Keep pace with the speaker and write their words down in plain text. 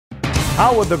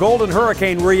How would the Golden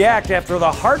Hurricane react after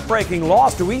the heartbreaking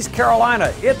loss to East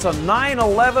Carolina? It's a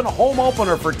 9-11 home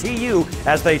opener for TU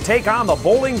as they take on the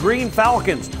Bowling Green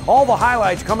Falcons. All the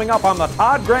highlights coming up on the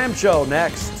Todd Graham Show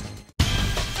next.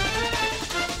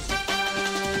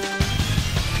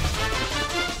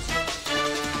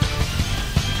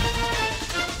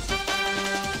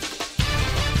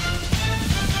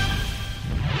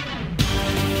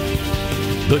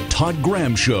 The Todd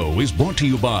Graham Show is brought to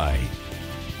you by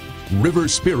River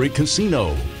Spirit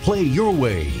Casino. Play your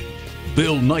way.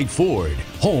 Bill Knight Ford,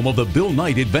 home of the Bill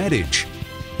Knight Advantage.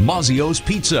 Mazzio's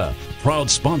Pizza, proud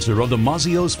sponsor of the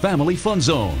Mazzio's Family Fun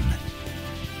Zone.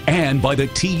 And by the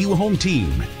TU Home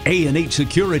Team, A&H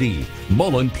Security,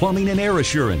 Mullen Plumbing and Air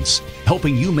Assurance,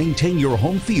 helping you maintain your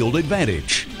home field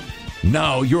advantage.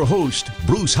 Now your host,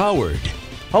 Bruce Howard.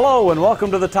 Hello and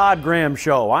welcome to the Todd Graham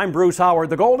Show. I'm Bruce Howard.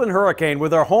 The Golden Hurricane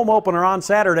with their home opener on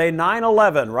Saturday,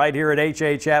 9-11, right here at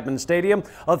H.A. Chapman Stadium.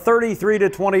 A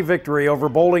 33-20 victory over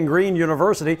Bowling Green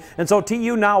University. And so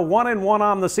TU now 1-1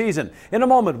 on the season. In a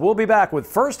moment, we'll be back with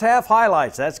first half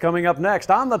highlights. That's coming up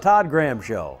next on the Todd Graham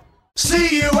Show.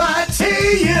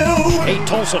 C-U-I-T-U. Hey,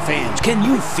 Tulsa fans, can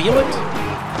you feel it?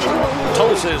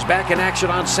 Tulsa is back in action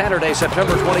on Saturday,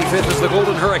 September 25th as the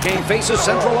Golden Hurricane faces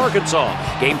Central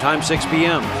Arkansas. Game time 6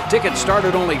 p.m. Tickets start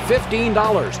at only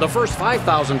 $15. The first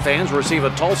 5,000 fans receive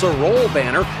a Tulsa roll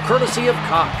banner courtesy of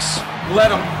Cox. Let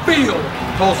them feel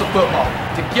Tulsa football.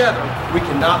 Together, we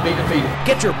cannot be defeated.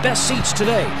 Get your best seats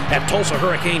today at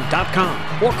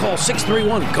TulsaHurricane.com or call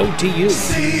 631-GO-TU.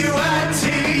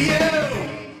 C-U-I-T-U.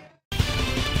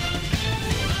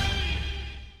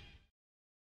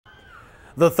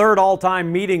 The third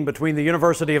all-time meeting between the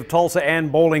University of Tulsa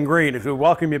and Bowling Green. As we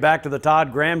welcome you back to the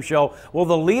Todd Graham Show. Well,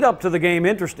 the lead up to the game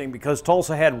interesting because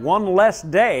Tulsa had one less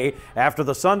day after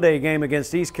the Sunday game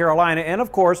against East Carolina. And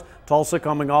of course, Tulsa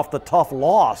coming off the tough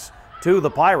loss to the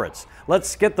Pirates.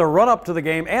 Let's get the run up to the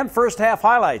game and first half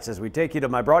highlights as we take you to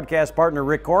my broadcast partner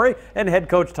Rick Corey and head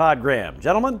coach Todd Graham.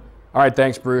 Gentlemen. All right,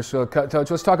 thanks, Bruce. So, Coach,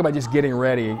 let's talk about just getting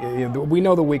ready. We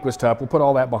know the week was tough. We'll put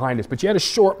all that behind us. But you had a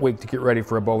short week to get ready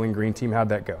for a Bowling Green team. How'd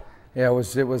that go? Yeah, it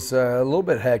was a little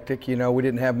bit hectic. You know, we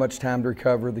didn't have much time to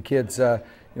recover. The kids,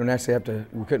 naturally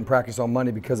we couldn't practice on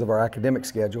Monday because of our academic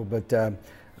schedule. But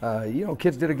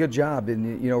kids did a good job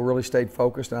and, really stayed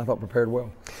focused and I thought prepared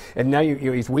well. And now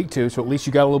it's week 2, so at least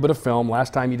you got a little bit of film.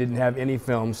 Last time you didn't have any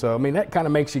film. So, I mean, that kind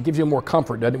of gives you more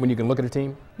comfort, doesn't it, when you can look at a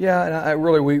team? Yeah, and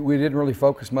we didn't really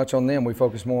focus much on them. We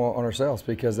focused more on ourselves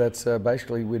because that's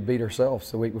basically we'd beat ourselves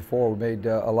the week before. We made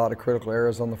a lot of critical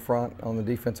errors on the front, on the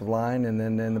defensive line, and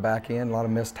then in the back end, a lot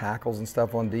of missed tackles and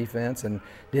stuff on defense, and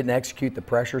didn't execute the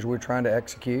pressures we were trying to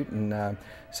execute. And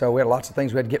so we had lots of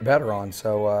things we had to get better on.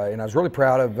 So, and I was really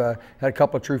proud of had a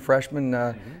couple of true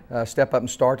freshmen step up and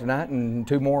start tonight, and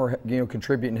 2 more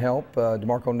contribute and help.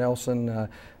 DeMarco Nelson.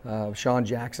 Sean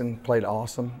Jackson played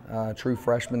awesome, true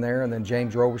freshman there, and then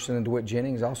James Roberson and DeWitt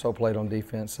Jennings also played on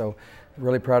defense. So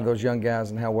really proud of those young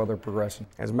guys and how well they're progressing.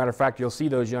 As a matter of fact, you'll see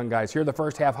those young guys. Here are the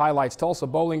first half highlights. Tulsa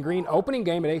Bowling Green opening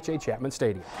game at H.A. Chapman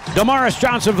Stadium. Damaris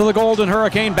Johnson for the Golden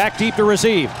Hurricane, back deep to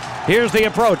receive. Here's the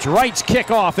approach. Wright's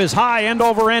kickoff is high, end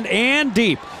over end, and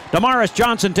deep. Damaris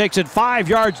Johnson takes it 5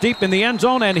 yards deep in the end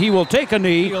zone, and he will take a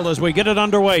knee as we get it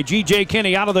underway. G.J.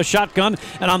 Kinney out of the shotgun,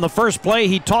 and on the first play,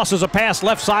 he tosses a pass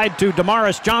left side to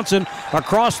Damaris Johnson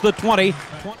across the 20.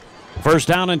 First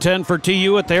down and 10 for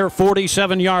TU at their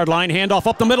 47-yard line. Handoff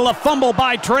up the middle, a fumble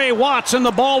by Trey Watts, and the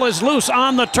ball is loose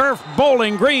on the turf.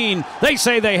 Bowling Green, they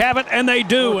say they have it, and they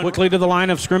do. And quickly to the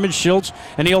line of scrimmage, Schultz,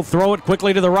 and he'll throw it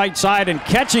quickly to the right side, and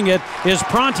catching it is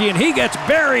Pronti, and he gets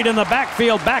buried in the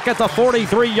backfield back at the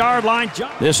 43-yard line.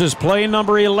 This is play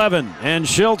number 11, and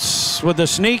Schultz with the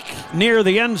sneak near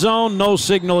the end zone. No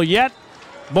signal yet.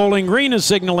 Bowling Green is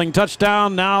signaling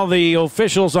touchdown. Now the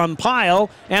officials unpile,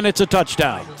 and it's a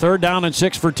touchdown. Third down and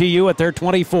 6 for TU at their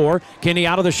 24. Kinney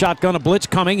out of the shotgun, a blitz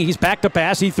coming. He's back to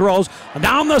pass. He throws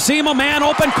down the seam, a man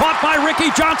open, caught by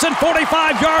Ricky Johnson,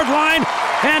 45-yard line,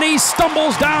 and he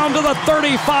stumbles down to the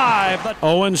 35.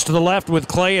 Owens to the left with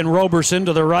Clay and Roberson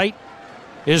to the right.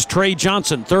 Is Trey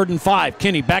Johnson, 3rd and 5.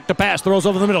 Kinney back to pass, throws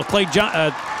over the middle. Trey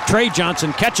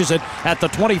Johnson catches it at the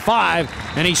 25,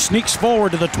 and he sneaks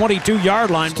forward to the 22-yard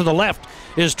line. To the left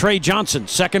is Trey Johnson,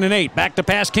 2nd and 8. Back to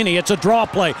pass Kinney. It's a draw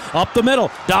play. Up the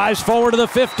middle, dives forward to the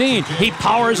 15. He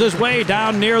powers his way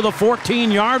down near the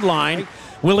 14-yard line.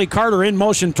 Willie Carter in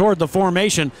motion toward the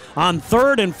formation. On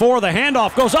 3rd and 4, the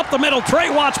handoff goes up the middle. Trey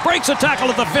Watts breaks a tackle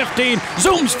at the 15,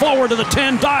 zooms forward to the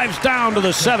 10, dives down to the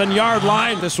 7-yard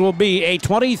line. This will be a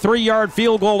 23-yard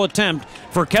field goal attempt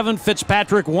for Kevin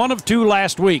Fitzpatrick, 1 of 2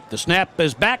 last week. The snap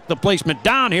is back, the placement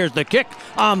down. Here's the kick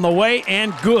on the way,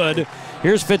 and good.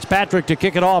 Here's Fitzpatrick to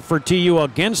kick it off for TU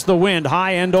against the wind,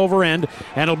 high end over end,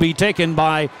 and it'll be taken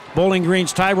by Bowling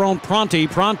Green's Tyrone Pronti.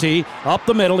 Pronti up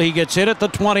the middle. He gets hit at the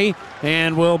 20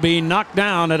 and will be knocked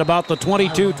down at about the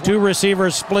 22. Two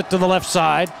receivers split to the left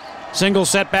side. Single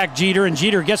setback Jeter, and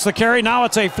Jeter gets the carry. Now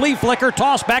it's a flea flicker,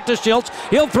 toss back to Schultz.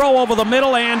 He'll throw over the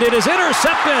middle, and it is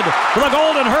intercepted for the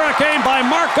Golden Hurricane by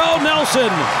Marco Nelson.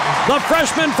 The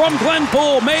freshman from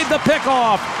Glenpool made the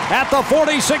pickoff at the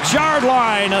 46-yard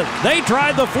line. They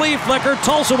tried the flea flicker.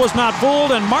 Tulsa was not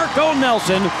fooled, and Marco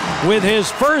Nelson with his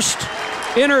first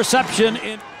interception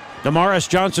in. Damaris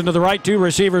Johnson to the right, two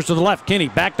receivers to the left. Kinney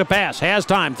back to pass, has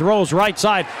time, throws right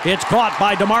side. It's caught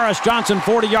by Damaris Johnson,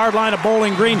 40-yard line of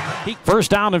Bowling Green. First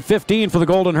down and 15 for the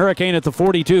Golden Hurricane at the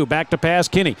 42. Back to pass,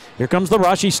 Kinney. Here comes the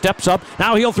rush. He steps up.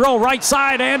 Now he'll throw right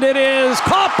side, and it is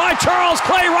caught by Charles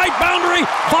Clay, right boundary,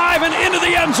 5 and into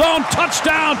the end zone.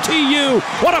 Touchdown, TU.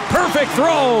 What a perfect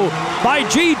throw by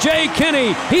G.J.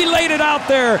 Kinney. He laid it out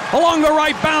there along the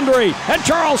right boundary, and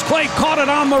Charles Clay caught it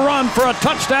on the run for a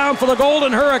touchdown for the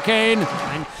Golden Hurricane.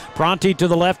 Pronti to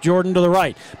the left, Jordan to the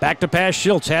right. Back to pass,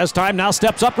 Schultz has time, now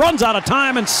steps up, runs out of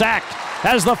time, and sacked.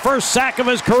 Has the first sack of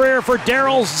his career for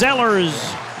Darrell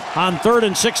Zellers on 3rd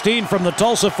and 16 from the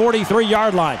Tulsa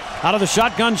 43-yard line. Out of the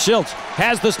shotgun, Schultz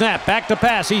has the snap, back to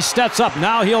pass, he steps up,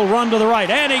 now he'll run to the right,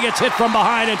 and he gets hit from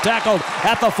behind and tackled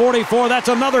at the 44. That's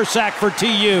another sack for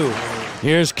TU.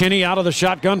 Here's Kinney out of the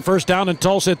shotgun, first down in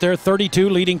Tulsa at their 32,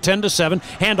 leading 10-7.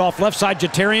 Handoff left side,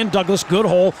 Jatarian Douglas, good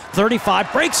hole,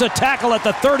 35, breaks a tackle at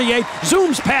the 38,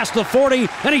 zooms past the 40,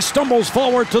 and he stumbles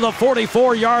forward to the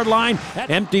 44-yard line.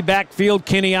 Empty backfield,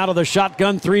 Kinney out of the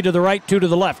shotgun, 3 to the right, 2 to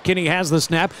the left. Kinney has the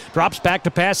snap, drops back to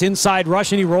pass, inside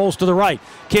rush, and he rolls to the right.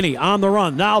 Kinney on the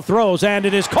run, now throws, and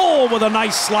it is Cole with a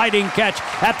nice sliding catch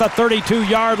at the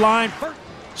 32-yard line.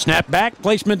 Snap back,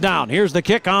 placement down. Here's the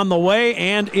kick on the way,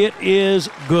 and it is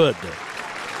good.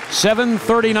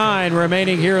 7:39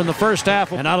 remaining here in the first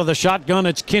half. And out of the shotgun,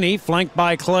 it's Kinney, flanked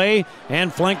by Clay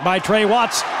and flanked by Trey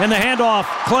Watts. And the handoff,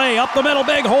 Clay up the middle,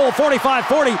 big hole,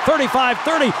 45-40,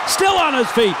 35-30, still on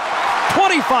his feet.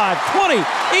 25, 20,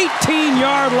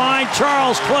 18-yard line,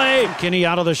 Charles Clay. Kinney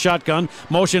out of the shotgun,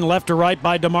 motion left to right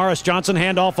by Damaris Johnson,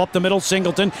 handoff up the middle,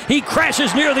 Singleton. He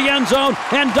crashes near the end zone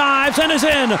and dives and is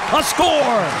in. A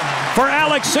score for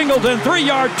Alex Singleton,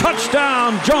 3-yard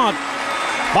touchdown jaunt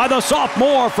by the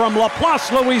sophomore from LaPlace,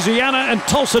 Louisiana, and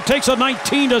Tulsa takes a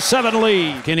 19-7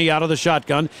 lead. Kinney out of the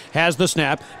shotgun, has the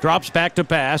snap, drops back to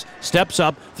pass, steps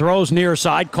up, throws near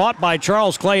side, caught by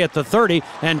Charles Clay at the 30,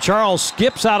 and Charles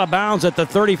skips out of bounds at the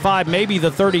 35, maybe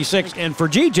the 36. And for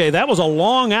GJ, that was a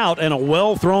long out and a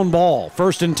well-thrown ball.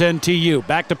 1st and 10 TU,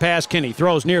 back to pass, Kinney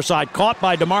throws near side, caught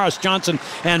by Damaris Johnson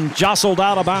and jostled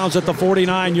out of bounds at the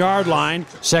 49-yard line.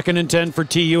 2nd and 10 for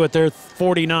TU at their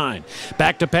 49.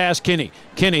 Back to pass, Kinney.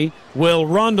 Kinney will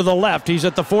run to the left. He's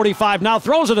at the 45 now,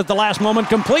 throws it at the last moment,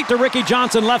 complete to Ricky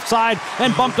Johnson left side,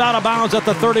 and bumped out of bounds at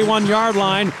the 31-yard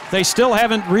line. They still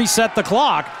haven't reset the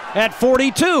clock at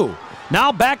 42.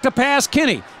 Now back to pass,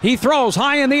 Kinney. He throws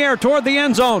high in the air toward the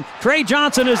end zone. Trey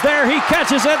Johnson is there. He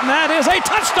catches it, and that is a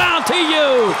touchdown,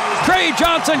 TU. Trey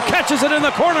Johnson catches it in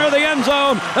the corner of the end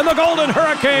zone, and the Golden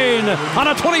Hurricane on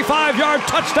a 25-yard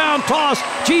touchdown toss.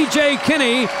 G.J.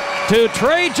 Kinney to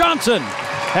Trey Johnson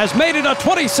has made it a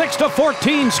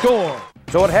 26-14 score.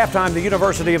 So at halftime, the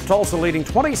University of Tulsa leading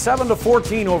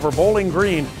 27-14 over Bowling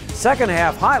Green. Second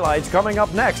half highlights coming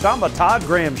up next on the Todd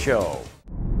Graham Show.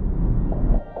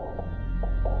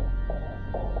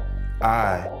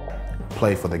 I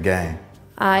play for the game.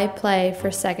 I play for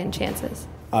second chances.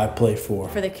 I play for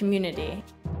the community.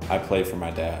 I play for my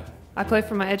dad. I play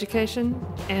for my education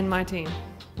and my team.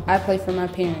 I play for my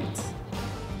parents.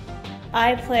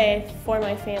 I play for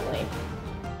my family.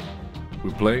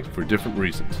 We play for different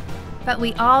reasons. But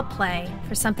we all play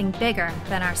for something bigger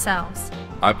than ourselves.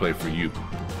 I play for you.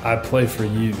 I play for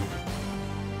you.